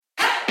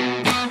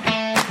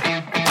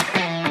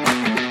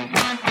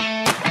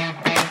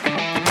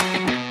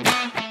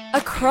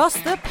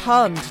Across the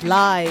Pond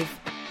Live.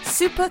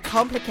 Super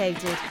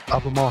complicated.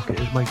 Other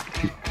marketers make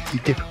it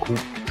difficult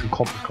and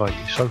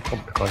complicated. So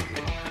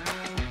complicated.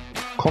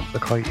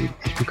 Complicated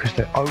is because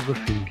they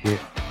overthink it.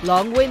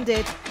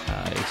 Long-winded.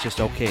 It's just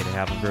okay to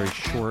have a very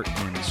short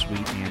and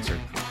sweet answer.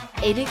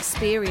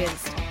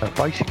 Inexperienced.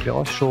 Basically,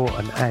 I saw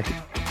an ad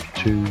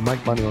to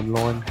make money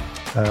online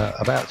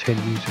about 10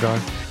 years ago,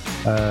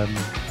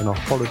 and I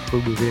followed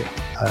through with it.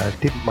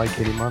 Didn't make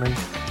any money,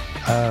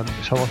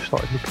 so I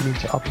started looking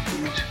into other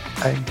things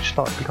and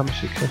started becoming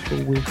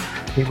successful with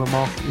email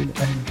marketing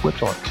and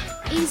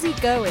websites. Easy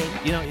going.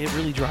 You know, it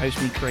really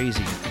drives me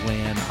crazy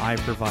when I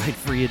provide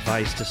free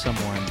advice to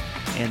someone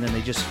and then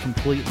they just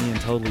completely and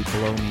totally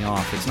blow me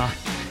off. It's not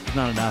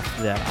enough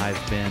that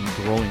I've been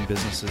growing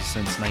businesses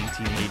since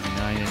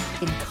 1989.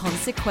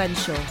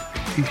 Inconsequential.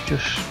 It's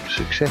just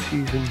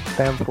successes and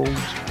downfalls,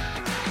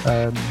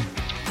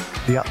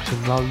 the ups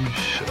and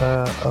lows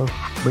of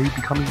me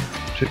becoming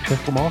a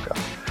successful marketer.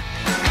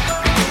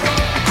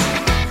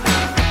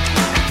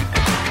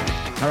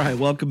 All right,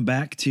 welcome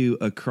back to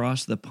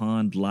Across the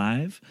Pond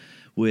Live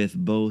with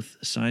both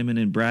Simon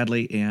and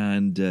Bradley.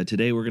 And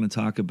today we're going to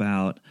talk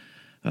about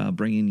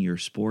bringing your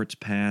sports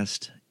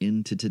past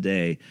into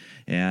today.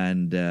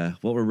 And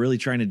what we're really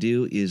trying to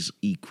do is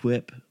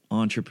equip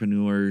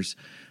entrepreneurs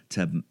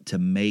to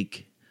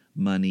make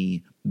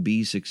money,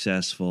 be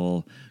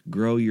successful,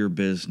 grow your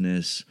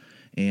business,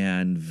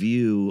 and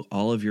view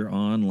all of your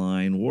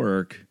online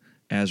work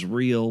as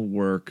real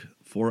work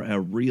for a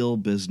real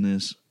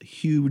business,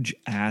 huge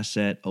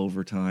asset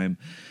over time.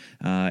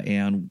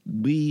 And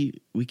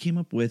we came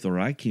up with, or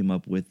I came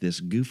up with,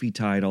 this goofy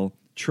title,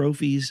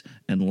 Trophies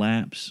and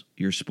Laps,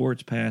 Your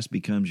Sports Past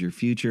Becomes Your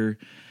Future.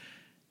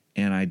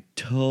 And I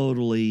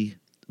totally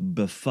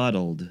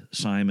befuddled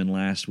Simon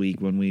last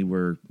week when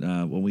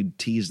we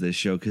teased this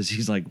show, because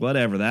he's like,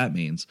 whatever that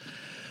means.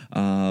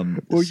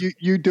 Well,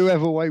 you do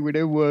have a way with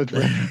them words,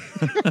 mate.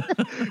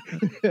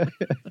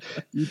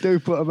 You do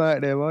put them out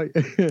there, mate.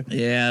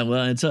 Yeah,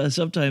 well, it's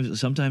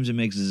sometimes it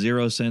makes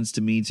zero sense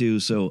to me too.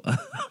 So,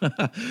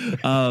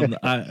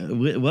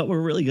 what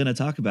we're really going to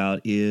talk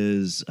about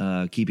is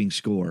keeping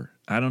score.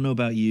 I don't know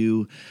about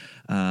you,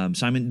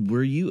 Simon.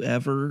 Were you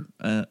ever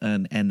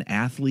an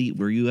athlete?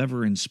 Were you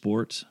ever in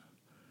sports?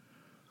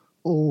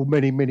 Oh,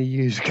 many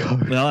years ago.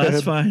 Well,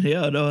 that's fine.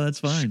 Yeah, no,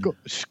 that's fine.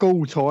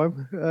 School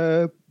time.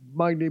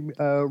 Mainly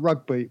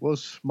rugby. It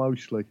was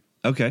mostly.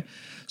 Okay,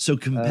 so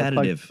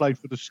competitive. Played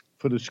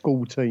for the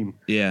school team.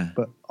 Yeah,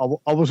 but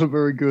I wasn't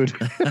very good.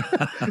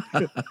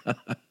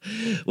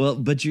 Well,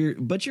 but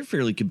you're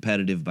fairly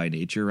competitive by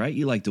nature, right?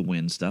 You like to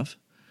win stuff.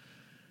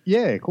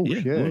 Yeah, of course.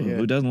 Yeah.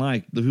 Who doesn't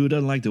like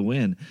to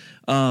win?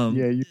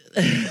 The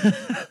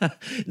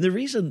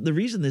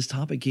reason this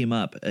topic came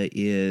up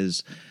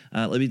is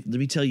let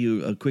me tell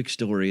you a quick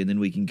story, and then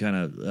we can kind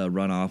of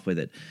run off with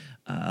it.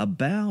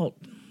 About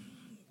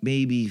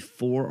maybe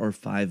 4 or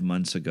 5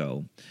 months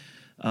ago,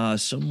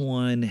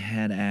 someone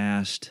had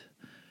asked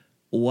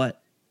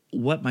what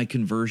my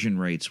conversion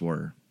rates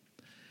were,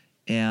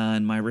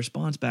 and my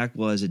response back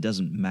was, it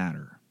doesn't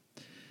matter.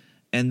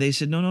 And they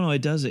said, no,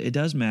 it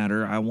does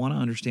matter. I want to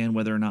understand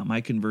whether or not my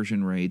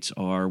conversion rates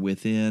are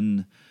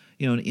within,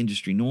 an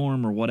industry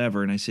norm or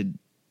whatever. And I said,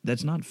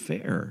 that's not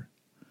fair.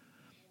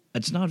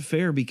 It's not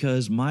fair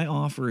because my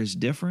offer is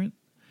different.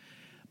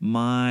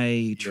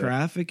 My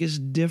traffic is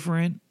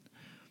different.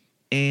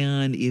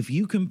 And if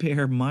you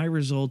compare my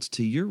results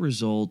to your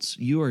results,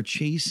 you are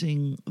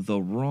chasing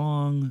the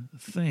wrong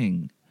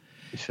thing.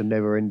 It's a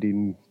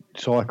never-ending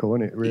cycle,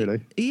 isn't it,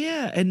 really?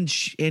 Yeah, and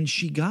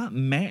she got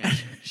mad.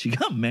 She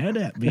got mad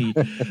at me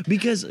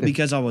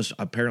because I was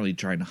apparently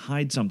trying to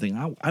hide something.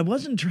 I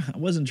wasn't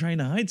trying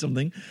to hide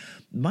something.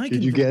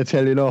 Did you get a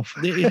telling off?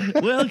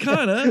 Well,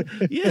 kind of.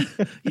 Yeah,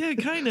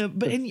 kind of.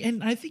 But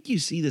and I think you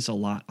see this a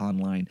lot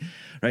online,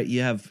 right?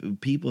 You have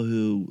people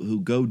who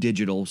go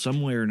digital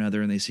some way or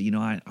another, and they say,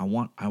 I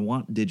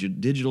want digital.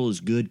 Digital is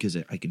good because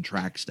I can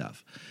track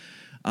stuff.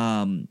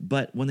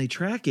 But when they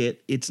track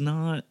it, it's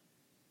not.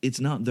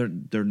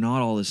 They're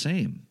not all the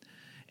same,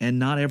 and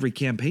not every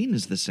campaign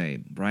is the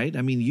same, right?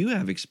 I mean, you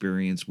have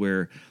experience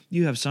where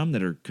you have some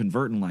that are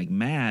converting like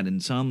mad,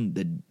 and some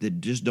that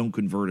just don't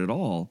convert at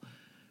all,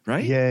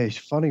 right? Yeah, it's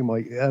funny,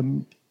 mate.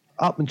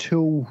 Up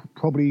until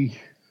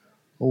probably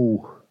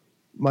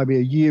maybe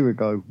a year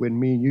ago, when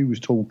me and you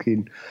was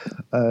talking,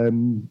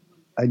 and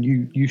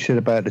you said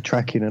about the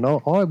tracking, and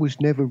I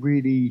was never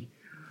really,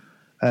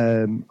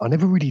 I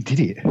never really did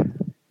it.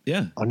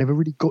 Yeah, I never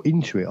really got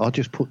into it. I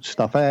just put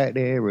stuff out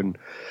there and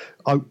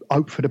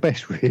hope for the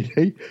best,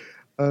 really.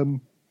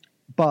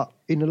 But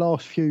in the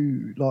last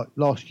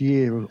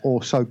year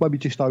or so, maybe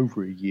just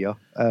over a year,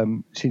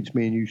 since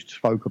me and you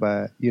spoke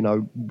about,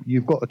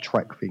 you've got to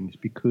track things,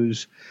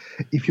 because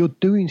if you're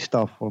doing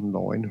stuff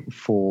online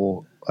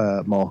for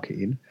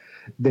marketing,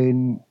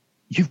 then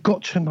you've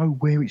got to know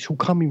where it's all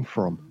coming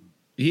from.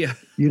 Yeah.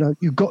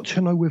 You've got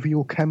to know whether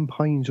your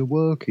campaigns are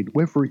working,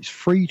 whether it's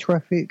free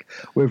traffic,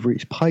 whether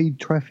it's paid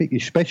traffic,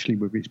 especially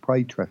whether it's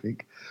paid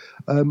traffic.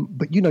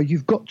 But,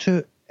 you've got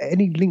to,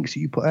 any links that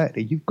you put out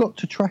there, you've got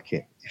to track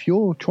it. if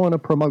you're trying to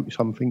promote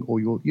something, or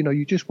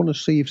you just want to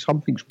see if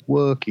something's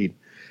working,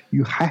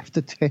 you have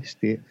to test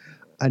it,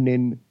 and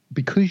then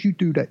because you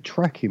do that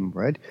tracking,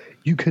 Brad,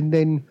 you can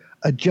then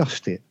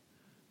adjust it.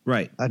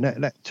 Right. And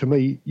that to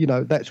me,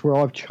 that's where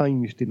I've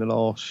changed in the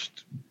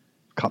last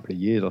couple of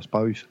years, I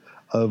suppose,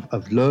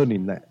 of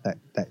learning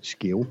that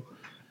skill.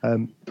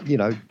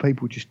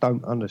 People just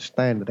don't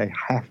understand that they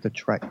have to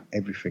track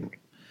everything.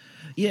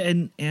 Yeah,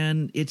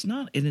 and it's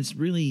not, and it's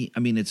really, I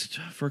mean, it's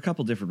for a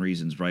couple different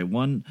reasons, right?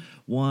 One,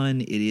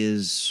 it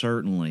is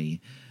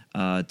certainly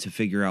to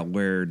figure out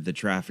where the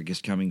traffic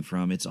is coming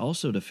from. It's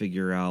also to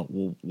figure out,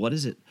 well, what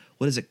does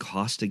it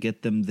cost to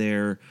get them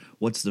there?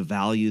 What's the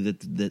value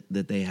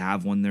that they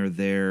have when they're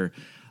there?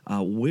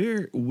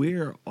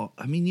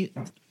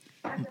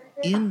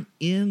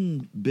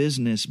 In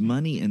business,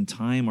 money and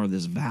time are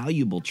this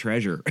valuable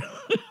treasure.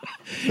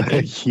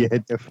 Yeah,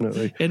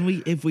 definitely.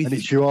 And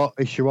it's your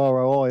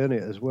ROI, isn't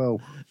it, as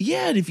well?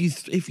 Yeah, and if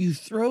you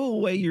throw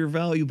away your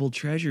valuable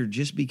treasure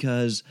just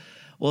because,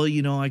 well,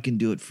 I can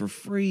do it for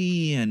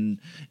free, and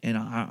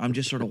I'm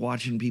just sort of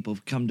watching people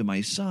come to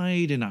my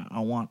site, and I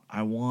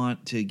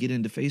want to get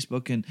into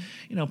Facebook and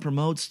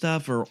promote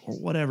stuff or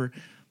whatever.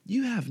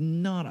 You have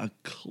not a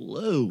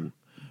clue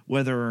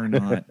whether or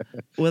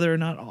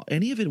not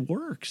any of it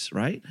works,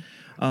 right?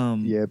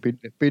 Yeah,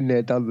 been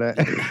there, done that.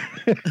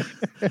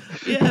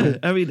 Yeah,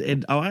 I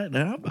mean,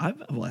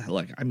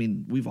 I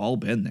mean, we've all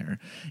been there,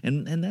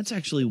 and that's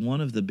actually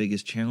one of the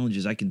biggest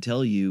challenges I can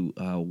tell you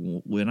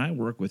when I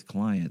work with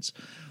clients.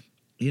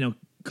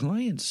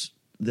 Clients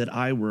that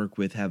I work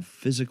with have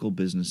physical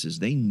businesses.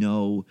 They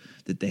know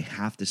that they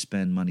have to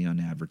spend money on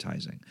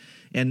advertising,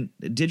 and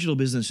digital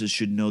businesses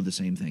should know the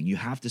same thing. You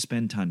have to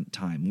spend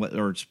time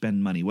or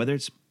spend money, whether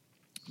it's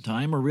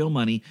time or real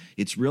money.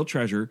 It's real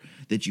treasure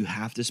that you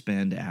have to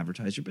spend to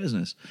advertise your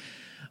business.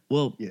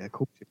 Well, yeah, of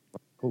course.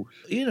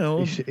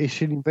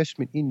 It's an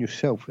investment in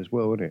yourself as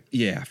well, isn't it?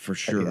 Yeah, for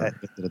sure.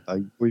 At the end of the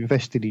day, we're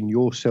invested in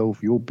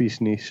yourself, your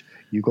business.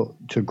 You got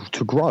to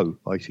grow,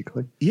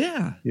 basically.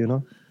 Yeah,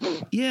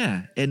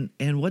 Yeah, and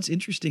what's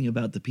interesting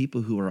about the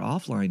people who are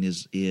offline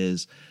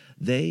is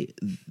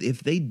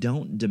if they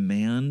don't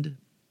demand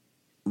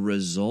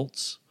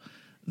results,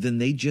 then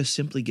they just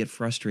simply get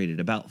frustrated.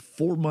 About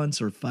 4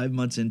 months or 5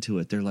 months into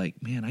it, they're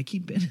like, "Man, I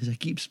keep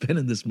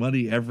spending this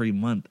money every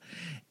month,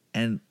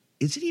 and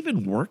is it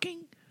even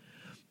working?"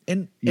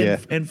 And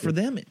for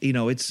them,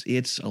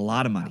 it's a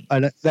lot of money.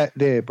 And that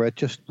there, Brad,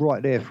 just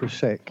right there for a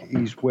sec,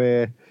 is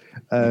where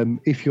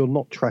if you're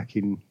not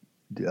tracking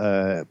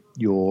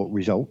your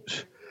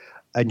results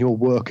and you're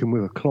working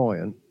with a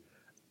client,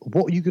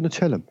 what are you going to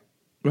tell them?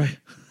 Right.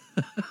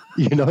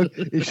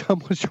 If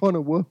someone's trying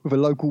to work with a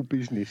local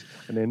business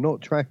and they're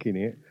not tracking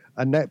it,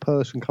 and that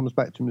person comes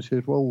back to them and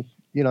says, "Well,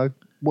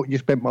 what you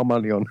spent my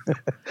money on."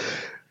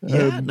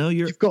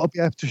 You've got to be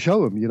able to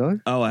show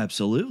them. Oh,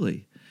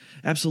 absolutely.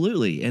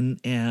 Absolutely. And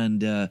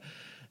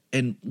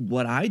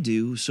what I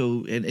do,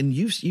 so and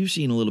you've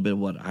seen a little bit of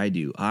what I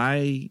do.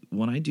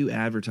 When I do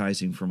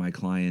advertising for my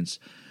clients,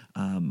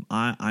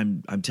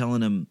 I'm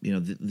telling them,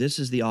 this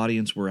is the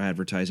audience we're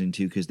advertising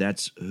to, because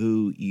that's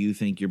who you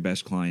think your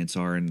best clients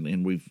are,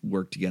 and we've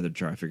worked together to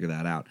try to figure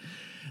that out.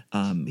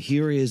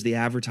 Here is the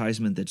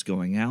advertisement that's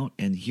going out,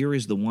 and here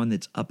is the one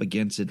that's up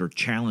against it or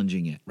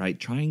challenging it, right?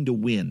 Trying to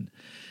win.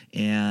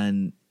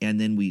 And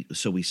then we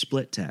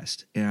split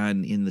test,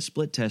 and in the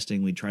split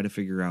testing, we try to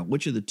figure out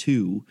which of the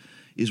two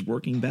is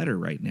working better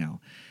right now.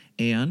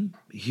 And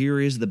here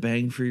is the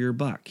bang for your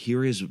buck.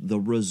 Here is the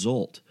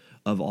result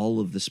of all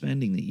of the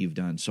spending that you've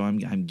done. So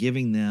I'm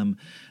giving them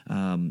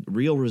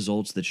real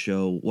results that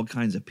show what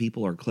kinds of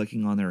people are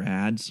clicking on their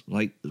ads,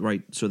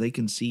 so they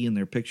can see in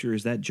their picture,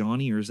 is that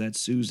Johnny or is that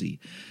Susie?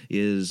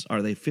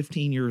 Are they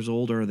 15 years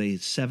old or are they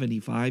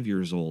 75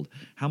 years old?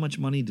 How much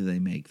money do they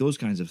make? Those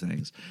kinds of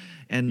things.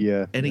 And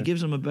it gives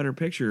them a better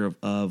picture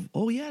of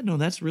oh yeah, no,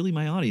 that's really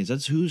my audience.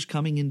 That's who's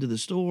coming into the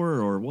store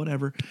or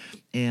whatever.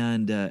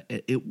 And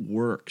it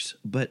works.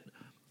 But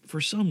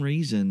for some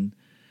reason,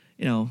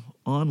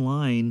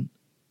 online,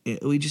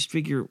 we just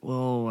figure,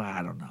 well,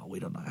 I don't know, we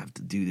don't have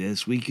to do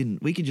this. We can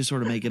just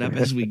sort of make it up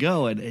as we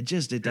go, and it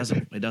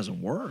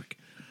doesn't work.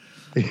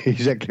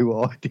 Exactly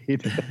what I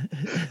did.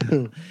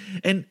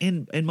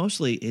 and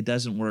mostly it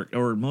doesn't work,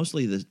 or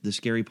mostly the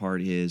scary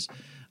part is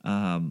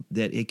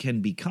that it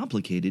can be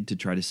complicated to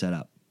try to set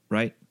up,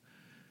 right?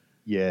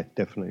 Yeah,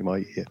 definitely,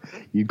 mate. Yeah.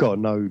 You've got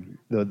to know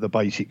the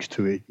basics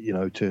to it,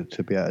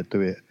 to be able to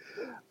do it.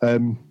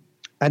 And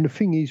the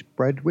thing is,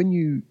 Brad,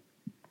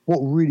 what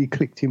really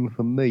clicked in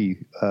for me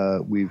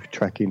with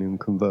tracking and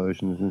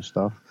conversions and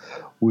stuff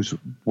was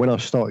when I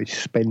started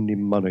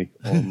spending money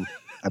on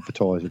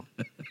advertising,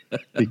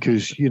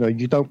 because you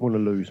don't want to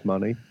lose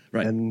money,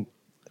 right? And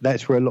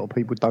that's where a lot of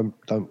people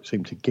don't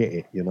seem to get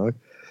it.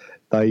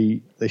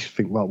 They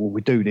think, right, well,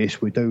 we do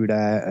this, we do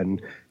that,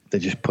 and they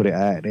just put it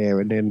out there,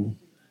 and then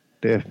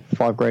they're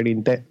 $5,000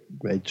 in debt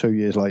 2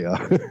 years later,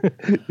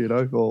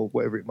 or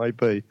whatever it may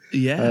be.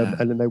 Yeah.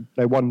 And then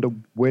they wonder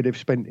where they've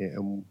spent it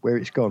and where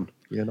it's gone,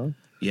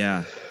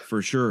 Yeah,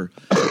 for sure.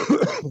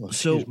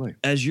 So Excuse me.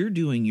 as you're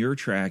doing your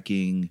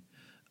tracking,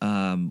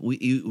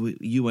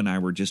 you and I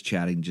were just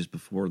chatting just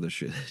before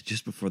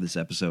just before this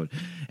episode,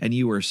 and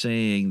you were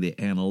saying the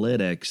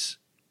analytics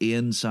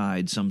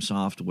inside some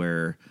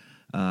software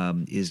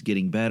is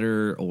getting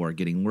better or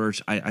getting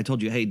worse. I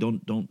told you, hey,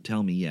 don't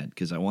tell me yet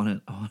because I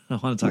want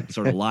to talk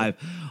sort of live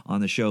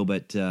on the show.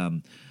 But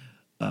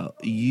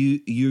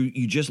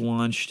you just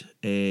launched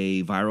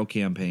a viral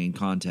campaign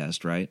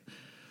contest, right?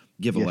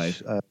 Giveaway.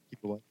 Yes,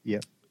 giveaway. Yeah.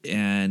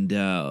 And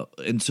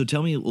so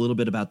tell me a little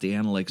bit about the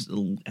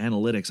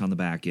analytics on the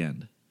back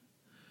end.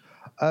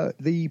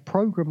 The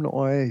program that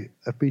I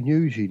have been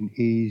using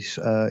is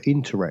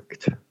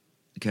Interact.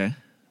 Okay.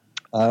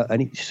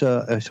 And it's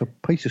a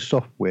piece of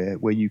software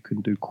where you can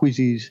do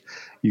quizzes,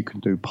 you can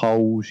do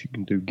polls, you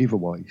can do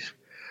giveaways.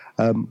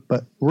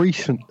 But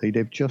recently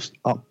they've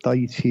just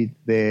updated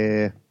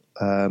their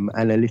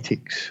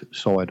analytics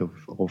side of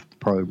the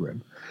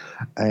program.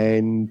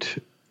 And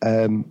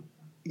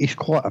it's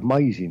quite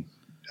amazing.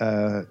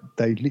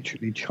 They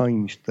literally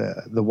changed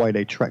the way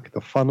they track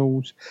the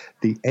funnels,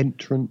 the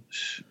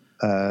entrance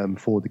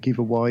for the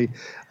giveaway,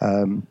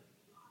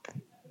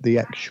 the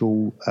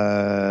actual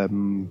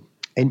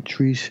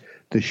entries,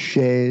 the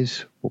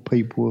shares, what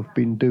people have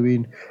been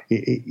doing.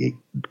 It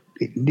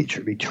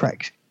literally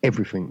tracks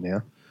everything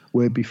now.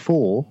 Where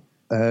before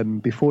they've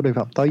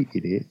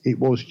updated it, it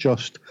was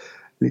just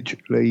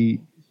literally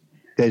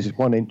there's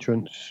one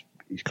entrance,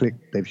 it's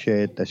clicked, they've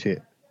shared, that's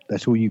it.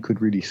 That's all you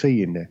could really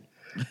see in there.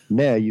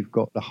 Now you've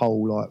got the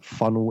whole like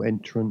funnel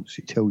entrance.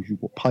 It tells you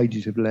what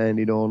pages have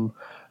landed on,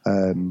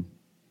 and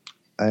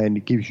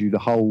it gives you the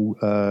whole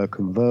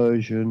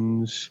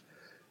conversions,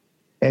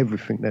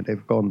 everything that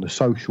they've gone, the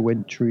social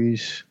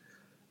entries,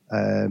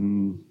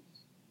 and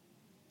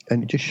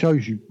it just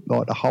shows you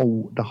like the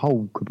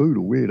whole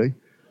caboodle, really.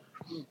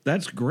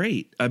 That's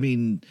great. I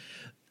mean,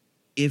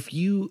 if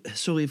you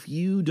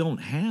don't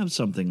have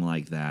something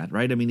like that,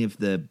 right? I mean, if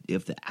the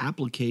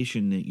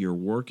application that you're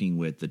working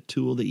with, the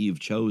tool that you've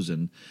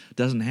chosen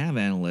doesn't have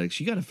analytics,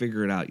 you got to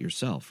figure it out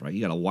yourself, right?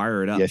 You got to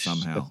wire it up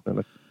somehow.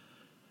 Definitely.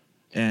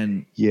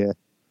 And yeah,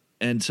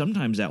 and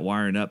sometimes that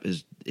wiring up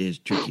is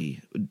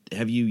tricky.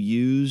 Have you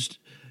used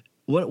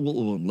what?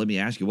 Well, let me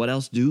ask you, what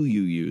else do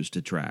you use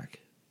to track?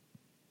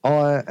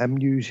 I am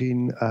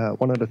using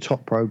one of the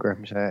top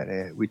programs out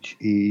there, which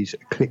is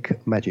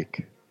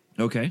ClickMagick.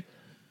 Okay.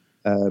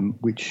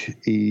 Which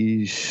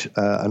is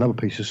another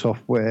piece of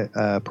software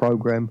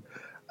program,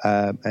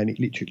 and it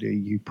literally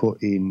you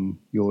put in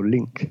your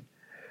link,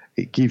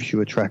 it gives you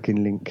a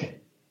tracking link,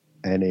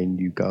 and then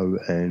you go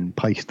and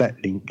paste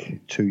that link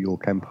to your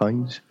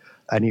campaigns,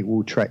 and it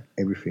will track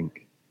everything.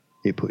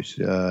 It puts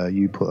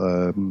you put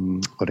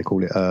what they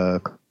call it, a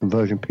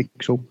conversion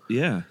pixel,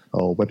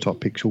 or website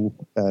pixel,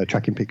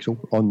 tracking pixel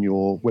on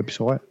your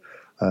website,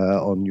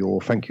 on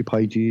your thank you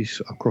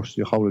pages across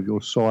the whole of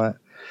your site.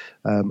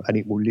 And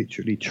it will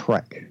literally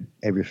track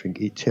everything.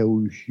 It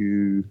tells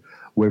you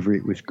whether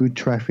it was good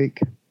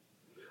traffic,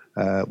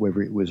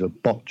 whether it was a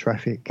bot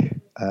traffic.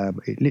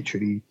 It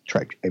literally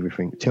tracks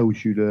everything. It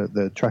tells you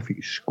the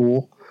traffic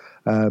score,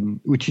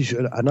 which is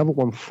another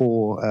one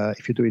for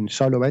if you're doing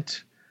solo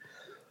ads,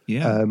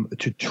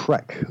 to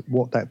track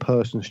what that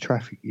person's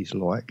traffic is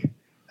like.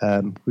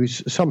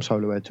 Because some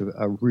solo ads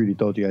are really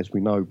dodgy, as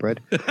we know,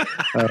 Brad.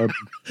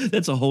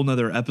 That's a whole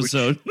nother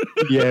episode.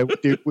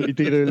 We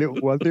did a little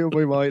one, didn't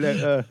we, mate?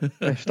 That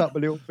messed up a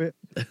little bit.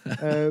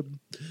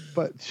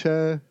 But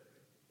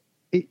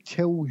it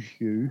tells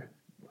you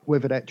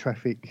whether that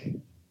traffic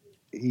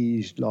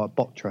is like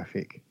bot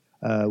traffic,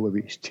 whether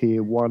it's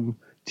tier 1,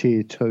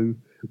 tier 2,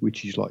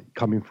 which is like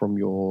coming from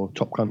your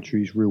top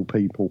countries, real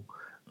people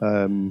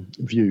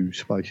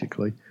views,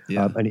 basically.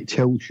 And it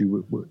tells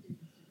you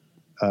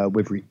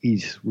whether it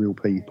is real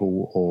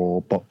people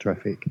or bot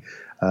traffic,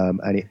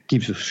 and it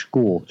gives a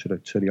score to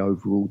the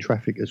overall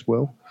traffic as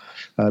well.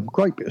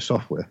 Great bit of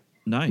software.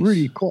 Nice.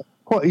 Really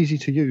quite easy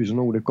to use and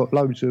all. They've got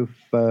loads of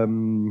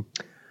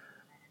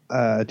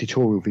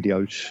tutorial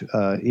videos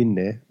in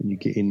there when you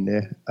get in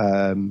there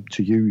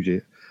to use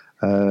it.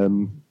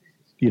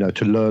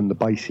 To learn the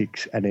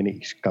basics, and then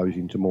it goes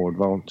into more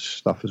advanced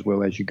stuff as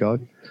well as you go.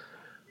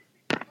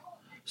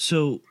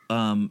 So,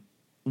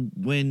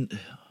 when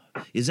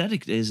is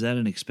that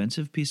an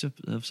expensive piece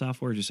of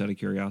software? Just out of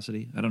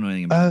curiosity, I don't know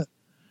anything about it.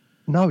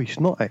 No, it's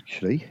not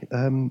actually.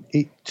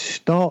 It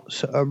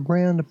starts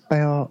around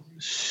about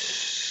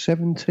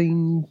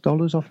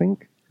 $17, I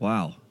think.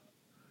 Wow.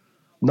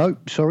 No,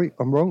 sorry,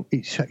 I'm wrong.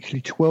 It's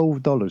actually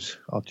 $12.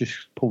 I've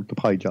just pulled the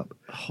page up.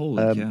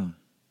 Holy cow!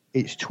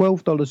 It's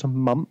 $12 a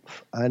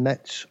month, and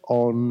that's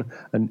on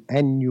an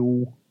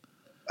annual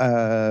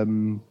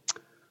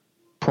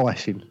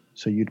pricing.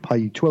 So you'd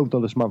pay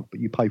 $12 a month,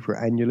 but you pay for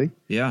it annually.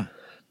 Yeah.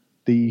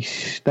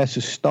 That's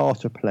a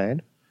starter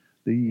plan.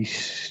 The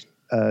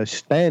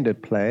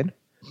standard plan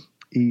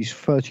is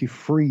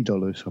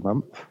 $33 a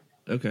month.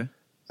 Okay.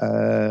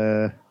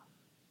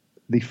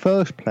 The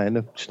first plan,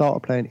 the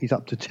starter plan, is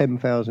up to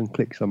 10,000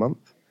 clicks a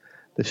month.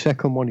 The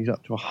second one is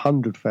up to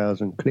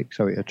 100,000 clicks,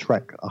 so it'll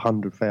track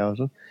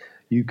 100,000.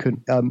 You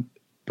can,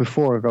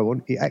 before I go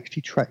on, it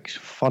actually tracks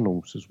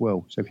funnels as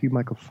well. So if you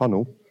make a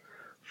funnel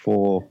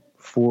for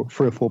 3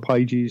 or 4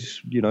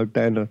 pages,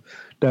 down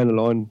the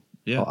line,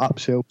 Yeah.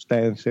 upsells,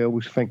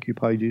 downsells, thank you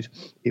pages,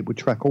 it would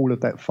track all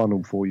of that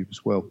funnel for you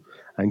as well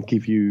and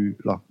give you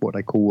like what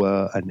they call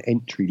an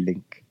entry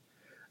link,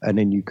 and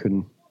then you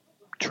can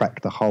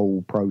track the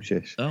whole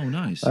process. Oh,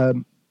 nice.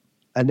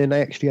 And then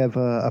they actually have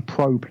a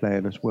pro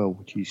plan as well,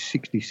 which is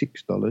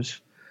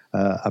 $66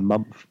 a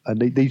month. And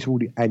these are all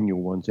the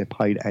annual ones; they're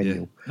paid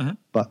annual. Yeah. Uh-huh.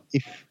 But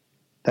if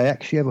they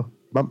actually have a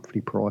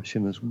monthly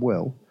pricing as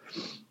well,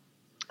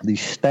 the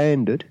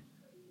standard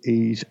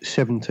is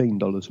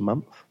 $17 a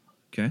month.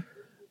 Okay.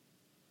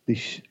 The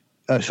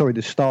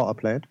starter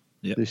plan.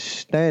 Yep. The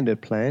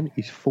standard plan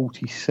is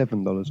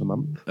 $47 a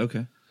month,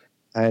 Okay.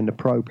 and the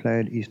pro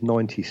plan is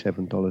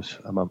 $97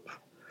 a month.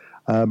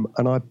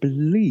 And I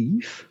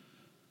believe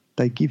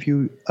they give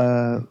you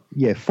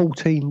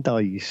 14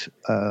 days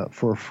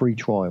for a free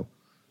trial.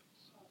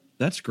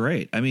 That's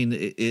great. I mean,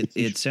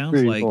 it sounds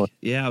really like nice.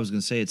 Yeah, I was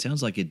going to say it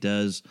sounds like it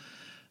does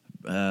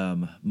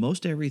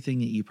most everything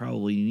that you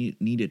probably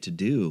need it to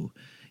do.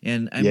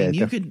 And I mean,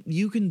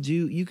 you can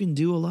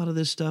do a lot of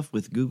this stuff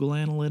with Google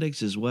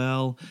Analytics as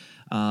well.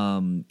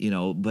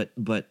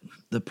 But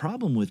the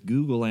problem with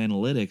Google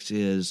Analytics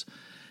is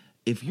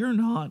if you're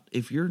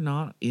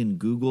not in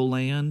Google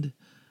land,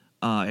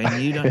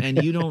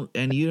 and you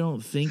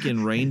don't think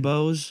in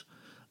rainbows,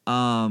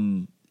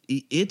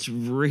 it's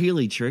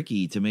really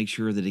tricky to make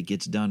sure that it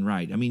gets done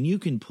right. I mean, you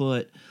can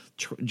put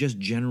just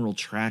general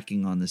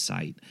tracking on the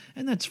site,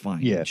 and that's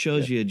fine. Yeah, it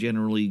shows you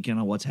generally kind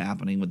of what's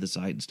happening with the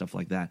site and stuff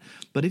like that.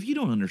 But if you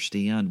don't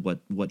understand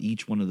what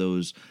each one of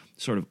those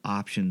sort of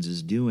options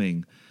is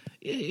doing,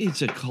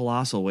 it's a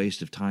colossal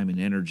waste of time and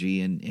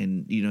energy,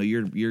 and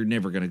you're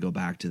never going to go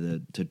back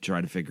to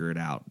try to figure it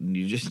out, and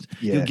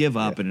you give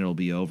up and it'll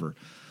be over.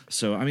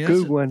 So I mean,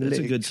 that's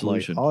a good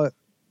solution.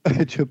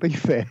 Mate, to be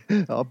fair,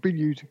 I've been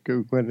using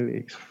Google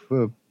Analytics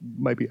for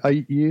maybe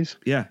 8 years.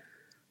 Yeah.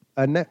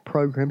 And that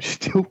program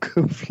still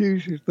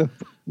confuses the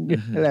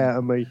hell out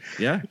of me.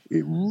 Yeah.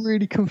 It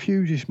really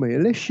confuses me.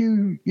 Unless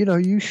you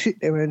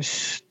sit there and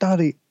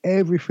study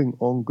everything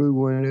on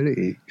Google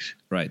Analytics.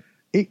 Right.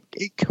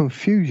 It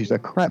confuses the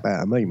crap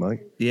out of me, mate.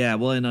 Yeah,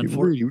 well, and it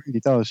really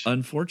does.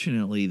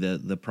 Unfortunately,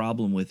 the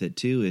problem with it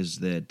too is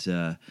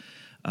that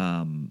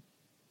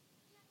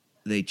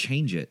they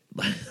change it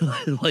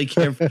like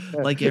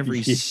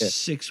every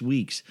 6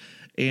 weeks,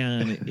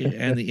 and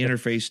the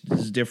interface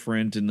is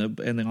different, and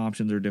the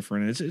options are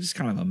different. It's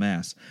kind of a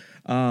mess.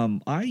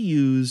 I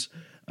use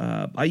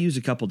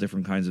a couple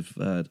different kinds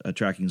of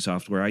tracking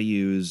software. I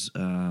use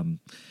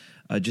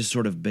just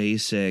sort of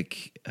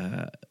basic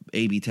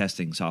A/B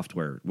testing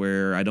software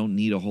where I don't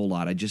need a whole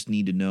lot. I just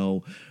need to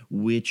know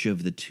which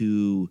of the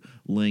 2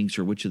 links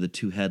or which of the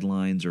 2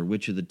 headlines or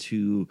which of the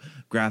 2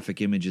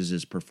 graphic images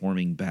is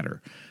performing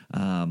better.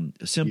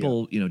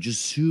 Simple,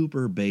 just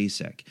super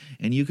basic.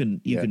 And you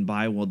can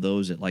buy one of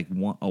those at like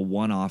a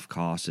one-off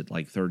cost at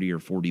like $30 or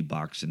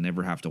 $40 and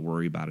never have to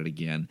worry about it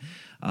again.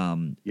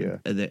 And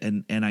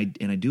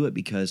I do it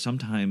because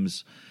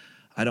sometimes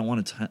I don't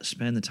want to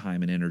spend the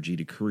time and energy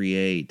to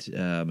create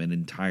an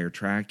entire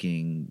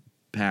tracking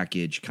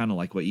package, kind of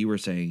like what you were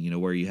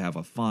saying, where you have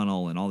a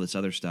funnel and all this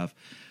other stuff.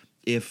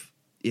 If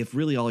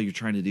really all you're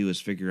trying to do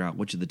is figure out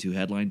which of the 2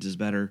 headlines is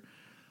better,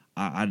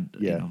 I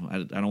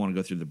don't want to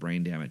go through the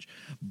brain damage.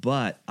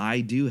 But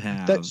I do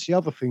have. That's the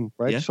other thing,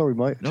 Brad. Yeah? Sorry,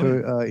 mate,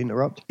 to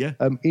interrupt. Yeah.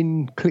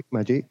 In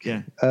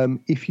ClickMagic,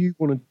 if you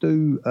want to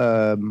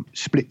do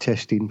split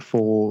testing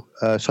for,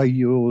 say,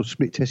 you're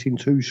split testing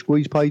 2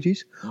 squeeze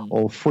pages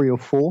or 3 or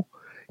 4,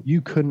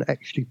 you can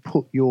actually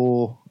put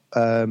your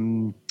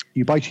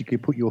you basically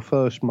put your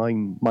first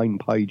main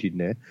page in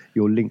there,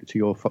 your link to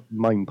your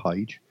main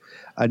page,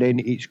 and then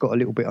it's got a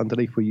little bit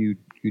underneath where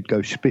you'd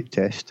go split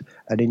test,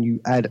 and then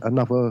you add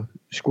another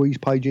squeeze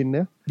page in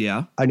there.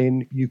 Yeah. And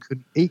then you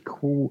could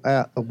equal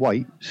out the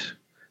weights.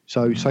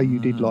 So say you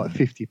did like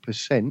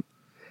 50%,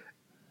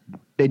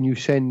 then you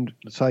send,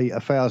 say,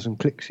 1,000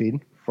 clicks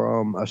in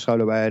from a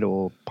solo ad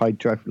or paid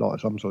traffic,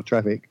 like some sort of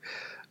traffic.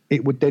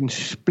 It would then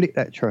split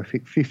that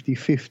traffic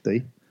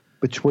 50-50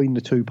 between the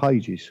 2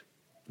 pages.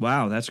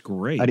 Wow, that's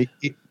great. And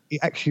it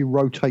actually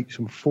rotates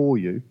them for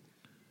you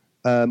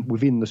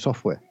within the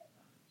software.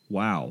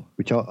 Wow.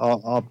 Which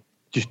I've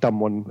just done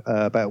one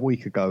about a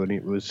week ago, and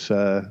it was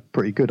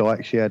pretty good. I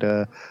actually had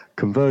a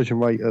conversion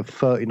rate of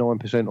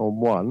 39% on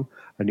one,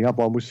 and the other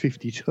one was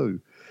 52%.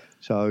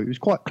 So it was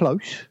quite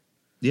close.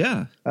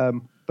 Yeah.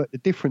 But the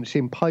difference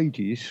in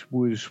pages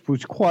was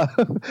quite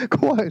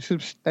quite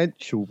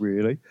substantial,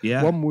 really.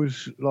 Yeah. One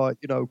was like,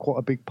 quite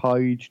a big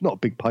page, not a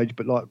big page,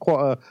 but like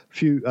quite a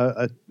few,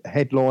 a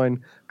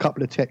headline,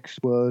 couple of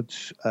text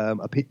words,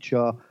 a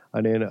picture,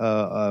 and then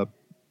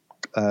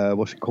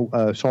what's it called?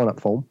 A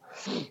sign-up form.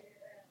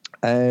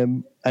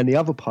 And the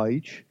other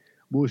page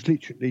was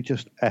literally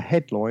just a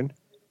headline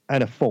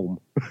and a form.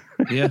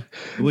 Yeah.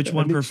 Which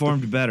one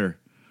performed better?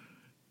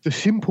 The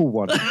simple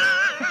one.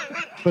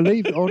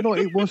 believe it or not,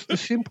 it was the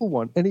simple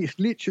one, and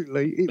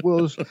it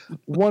was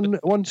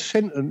one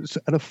sentence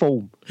and a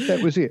form.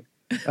 That was it,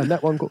 and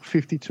that one got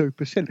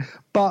 52%.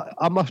 But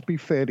I must be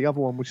fair, the other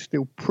one was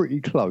still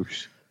pretty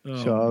close.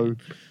 So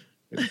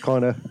it's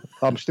kind of,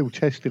 I'm still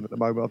testing at the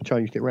moment. I've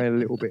changed it around a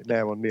little bit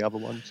now on the other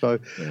one, so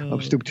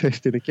I'm still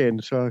testing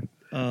again. So,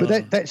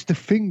 but that's the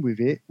thing with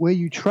it, where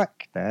you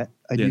track that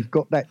and you've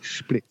got that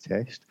split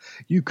test.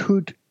 You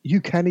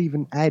can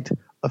even add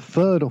a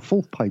third or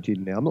fourth page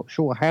in there. I'm not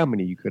sure how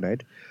many you can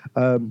add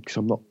because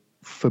I'm not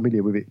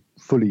familiar with it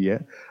fully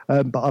yet.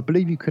 But I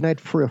believe you can add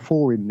 3 or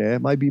 4 in there,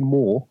 maybe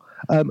more.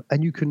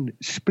 And you can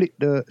split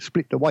the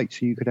weight,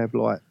 so you could have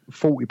like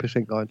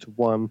 40% going to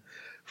one,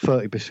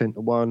 30%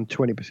 to one,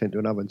 20% to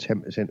another, and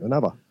 10% to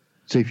another.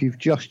 So if you've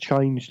just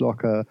changed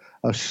like a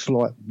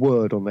slight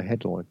word on the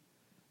headline,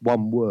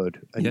 one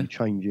word, and you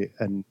change it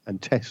and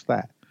test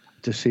that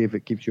to see if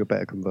it gives you a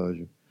better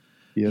conversion.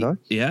 You know?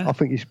 Yeah. I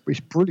think it's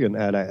brilliant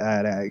how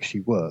that actually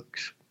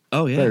works.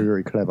 Oh yeah. Very,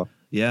 very clever.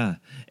 Yeah,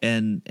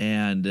 and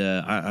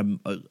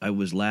I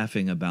was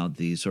laughing about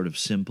the sort of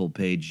simple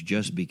page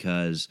just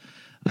because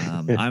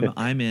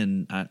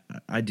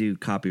I do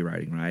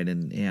copywriting, right,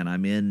 and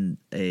I'm in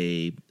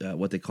a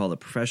what they call the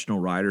Professional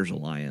Writers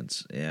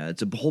Alliance. Yeah,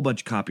 it's a whole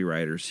bunch of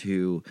copywriters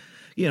who,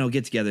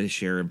 get together to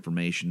share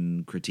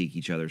information, critique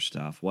each other's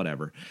stuff,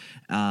 whatever.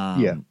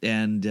 And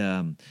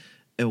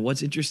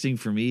what's interesting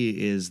for me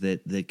is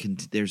that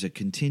there's a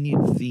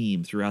continued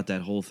theme throughout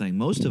that whole thing.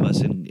 Most of us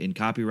in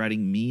copywriting,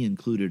 me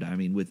included, I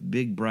mean, with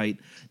big, bright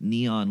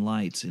neon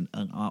lights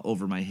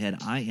over my head,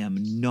 I am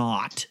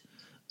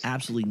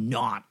absolutely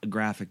not a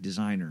graphic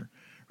designer,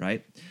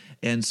 right?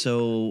 And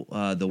so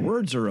the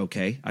words are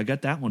okay. I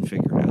got that one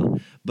figured out.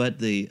 But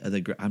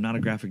I'm not a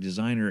graphic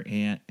designer,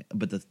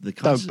 but the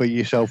constant, don't beat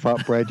yourself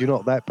up, Brad. You're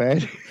not that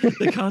bad.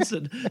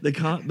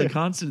 the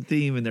constant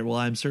theme in there. Well,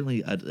 I'm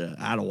certainly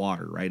out of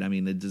water, right? I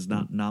mean, it is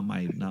not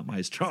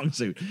my strong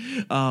suit.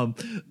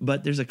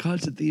 But there's a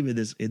constant theme in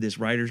this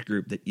writers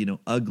group that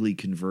ugly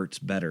converts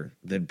better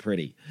than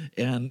pretty,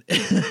 and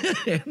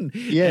believe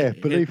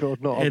it or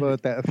not, I've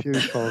heard that a few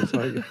times.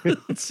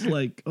 It's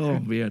like, oh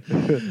man.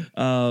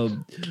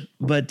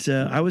 But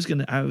I was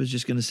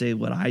just gonna say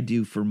what I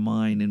do for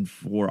mine and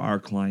for our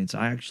clients.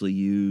 I actually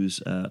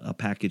use a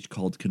package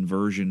called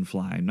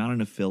Conversionfly. I'm not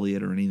an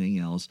affiliate or anything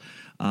else.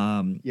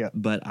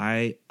 But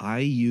I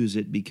use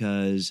it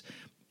because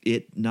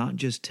it not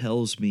just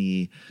tells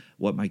me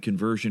what my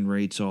conversion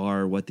rates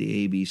are, what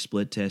the A/B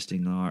split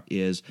testing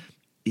is.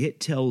 It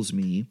tells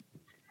me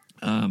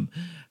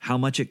how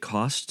much it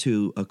costs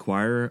to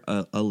acquire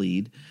a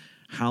lead,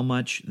 how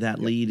much that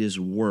lead is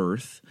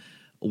worth,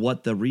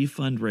 what the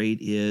refund rate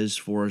is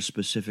for a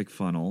specific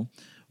funnel,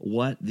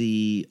 what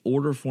the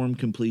order form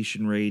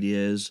completion rate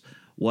is,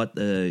 what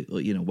the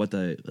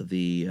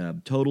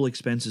total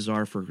expenses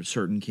are for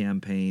certain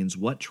campaigns,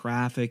 what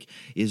traffic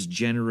is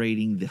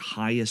generating the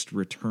highest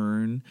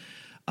return.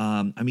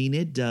 I mean,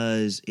 it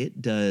does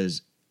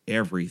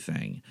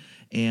everything.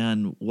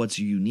 And what's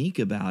unique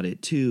about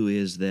it too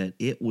is that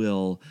it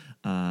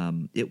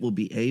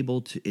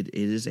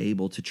is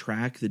able to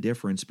track the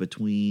difference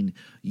between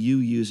you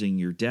using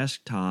your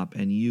desktop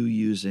and you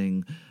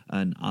using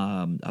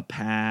a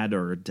pad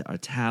or a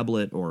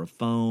tablet or a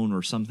phone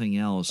or something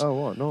else. Oh,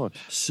 what nice!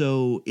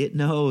 So it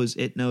knows,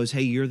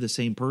 hey, you're the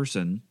same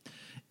person,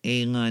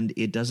 and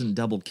it doesn't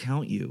double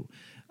count you.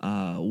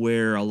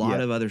 Where a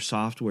lot of other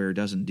software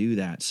doesn't do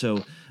that.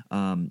 So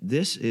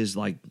this is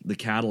like the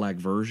Cadillac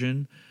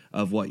version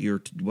of what you're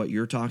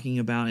talking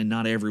about, and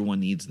not everyone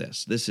needs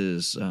this. This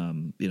is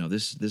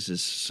this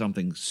is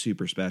something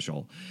super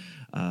special.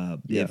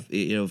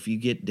 If you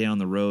get down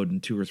the road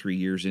and 2 or 3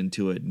 years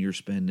into it, and you're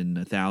spending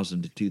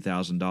 $1,000 to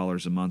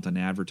 $2,000 a month on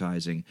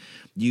advertising,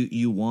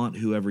 you want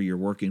whoever you're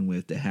working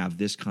with to have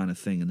this kind of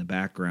thing in the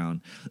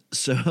background,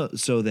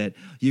 so that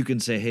you can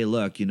say, hey,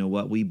 look, you know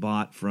what? We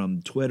bought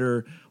from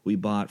Twitter, we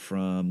bought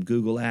from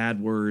Google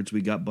AdWords,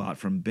 we bought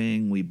from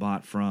Bing, we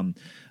bought from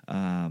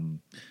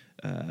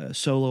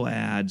Solo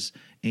Ads,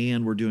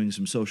 and we're doing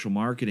some social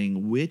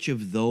marketing. Which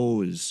of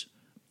those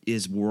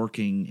is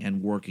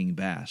working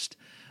best?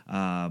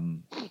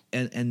 And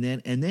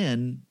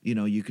then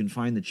you can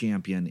find the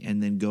champion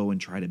and then go and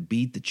try to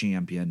beat the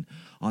champion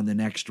on the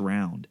next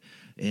round.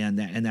 And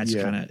that's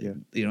kind of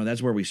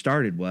that's where we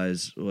started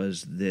was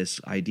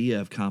this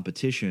idea of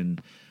competition.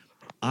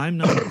 I'm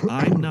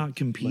not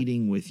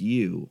competing with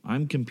you.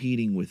 I'm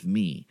competing with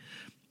me.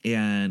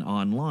 And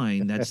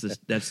online, that's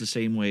the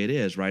same way it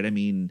is, right? I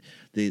mean,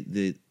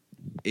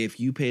 if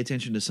you pay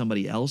attention to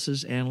somebody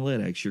else's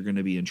analytics, you're going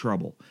to be in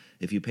trouble.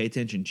 If you pay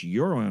attention to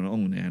your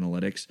own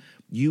analytics,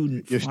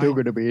 you're still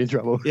going to be in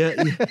trouble. Yeah,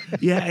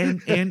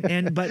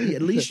 but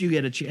at least you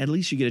get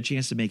a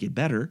chance to make it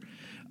better.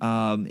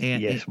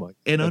 Yes, Mike.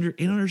 And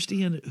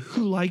understand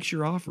who likes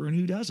your offer and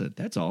who doesn't.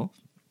 That's all.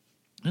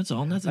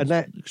 Nothing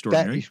extraordinary.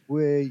 That is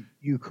where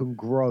you can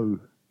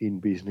grow in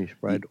business,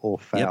 Brad, or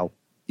fail.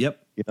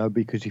 Yep.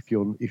 Because if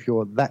you're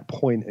at that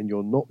point and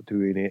you're not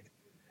doing it,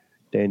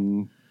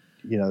 then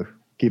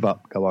give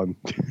up, go home.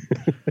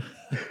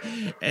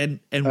 And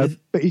with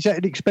but is that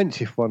an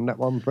expensive one? That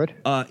one, Fred?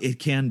 it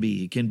can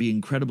be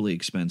incredibly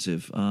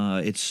expensive.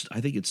 I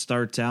think it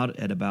starts out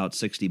at about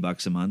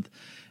 $60 a month,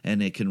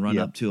 and it can run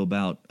up to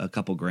about a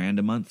couple grand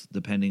a month,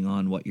 depending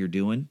on what you're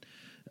doing.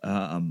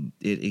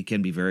 It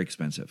can be very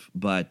expensive,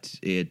 but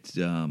if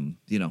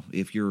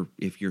you're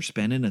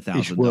spending $1,000,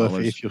 it's worth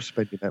it if you're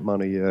spending that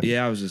money.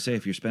 Yeah, I was gonna say,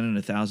 if you're spending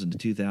 $1,000 to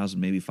 $2,000,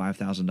 maybe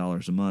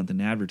 $5,000 a month in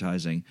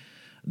advertising,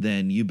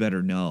 then you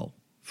better know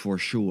for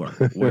sure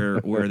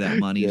where that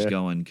money is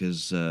going,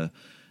 because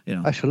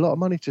that's a lot of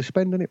money to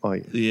spend, isn't it,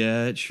 mate?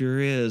 Yeah, it sure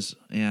is.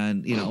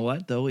 And you know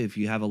what, though, if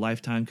you have a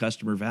lifetime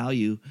customer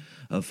value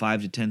of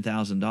 $5,000 to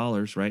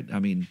 $10,000, right? I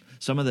mean,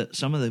 some of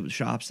the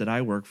shops that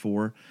I work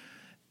for,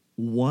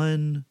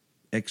 one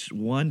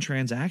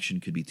transaction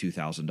could be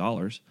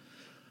 $2,000,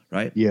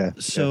 right? Yeah.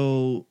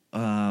 So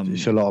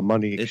it's a lot of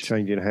money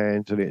exchanging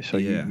hands, isn't it? So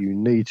you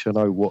need to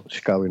know what's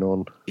going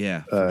on.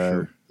 Yeah, for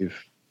sure.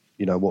 If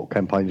what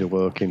campaigns are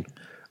working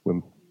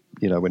when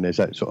there's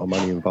that sort of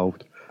money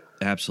involved.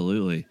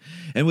 Absolutely.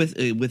 And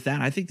with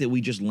that, I think that we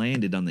just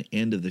landed on the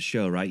end of the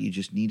show, right? You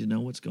just need to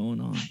know what's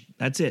going on.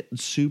 That's it.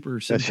 Super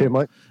simple. That's it,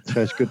 mate.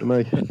 Sounds good to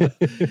me.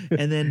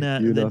 And then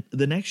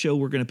the next show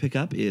we're going to pick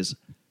up is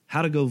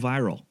how to go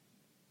viral.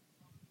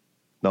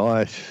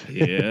 Nice.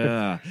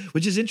 Yeah,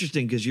 which is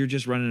interesting because you're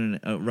just running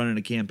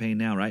a campaign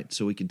now, right?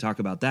 So we can talk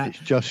about that. It's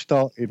just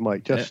started,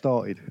 mate.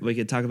 Started. We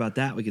could talk about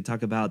that. We could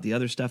talk about the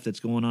other stuff that's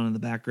going on in the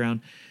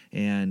background,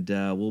 and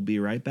we'll be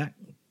right back.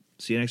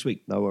 See you next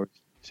week. No worries.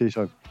 See you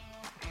soon.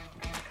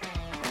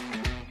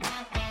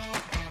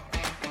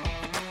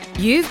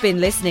 You've been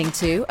listening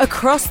to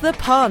Across the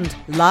Pond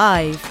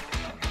Live.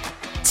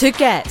 To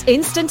get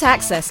instant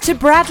access to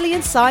Bradley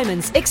and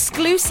Simon's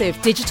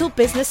exclusive Digital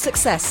Business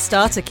Success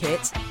Starter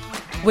Kit,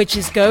 which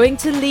is going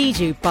to lead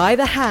you by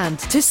the hand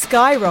to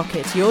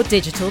skyrocket your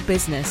digital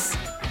business.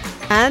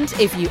 And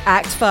if you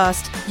act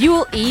fast, you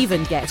will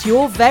even get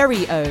your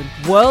very own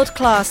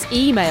world-class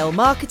email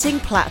marketing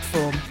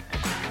platform.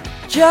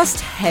 Just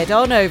head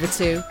on over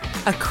to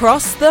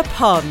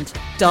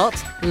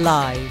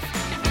acrossthepond.live.